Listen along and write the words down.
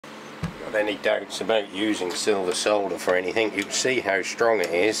got any doubts about using silver solder for anything, you can see how strong it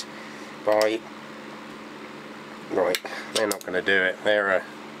is by, right, they're not going to do it, they're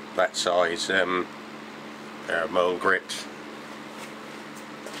that size, they're mold grips.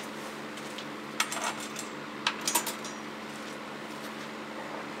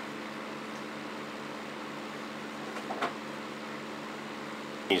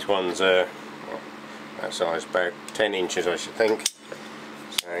 These ones are that size, about 10 inches I should think.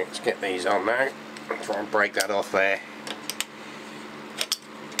 So let's get these on now, try and break that off there.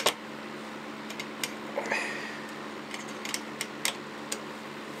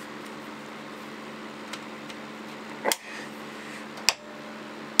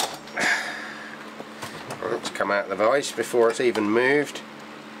 Let's come out of the vise before it's even moved.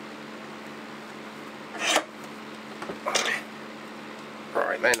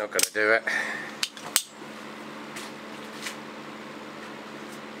 Right, they're not going to do it.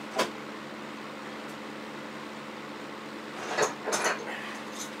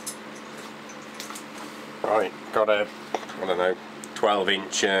 Right, got a, I don't know,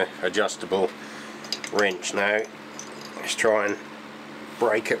 12-inch adjustable wrench now. Let's try and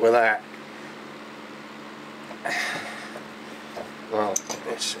break it with that. Well,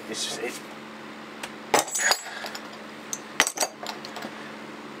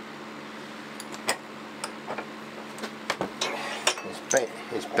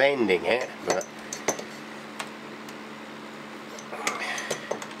 it's bending it, but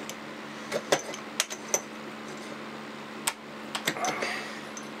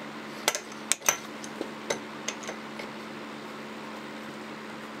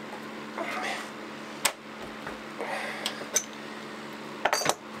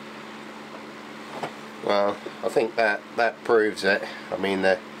well, I think that proves it. I mean,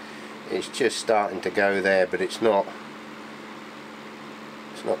 it's just starting to go there, but it's not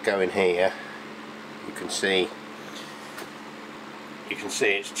going here. You can see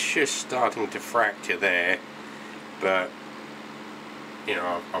it's just starting to fracture there, but you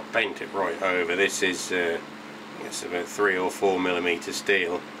know, I've bent it right over. This is it's about 3 or 4 millimeter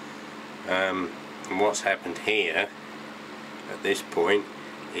steel, and what's happened here at this point,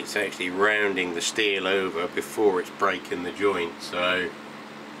 it's actually rounding the steel over before it's breaking the joint. So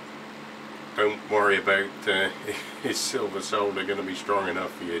don't worry about is silver solder going to be strong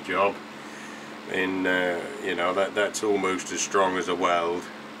enough for your job. And you know, that's almost as strong as a weld.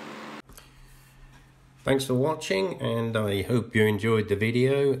 Thanks for watching, and I hope you enjoyed the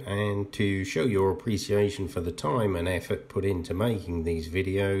video. And to show your appreciation for the time and effort put into making these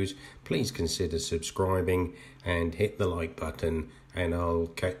videos, please consider subscribing and hit the like button, and I'll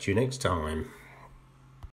catch you next time.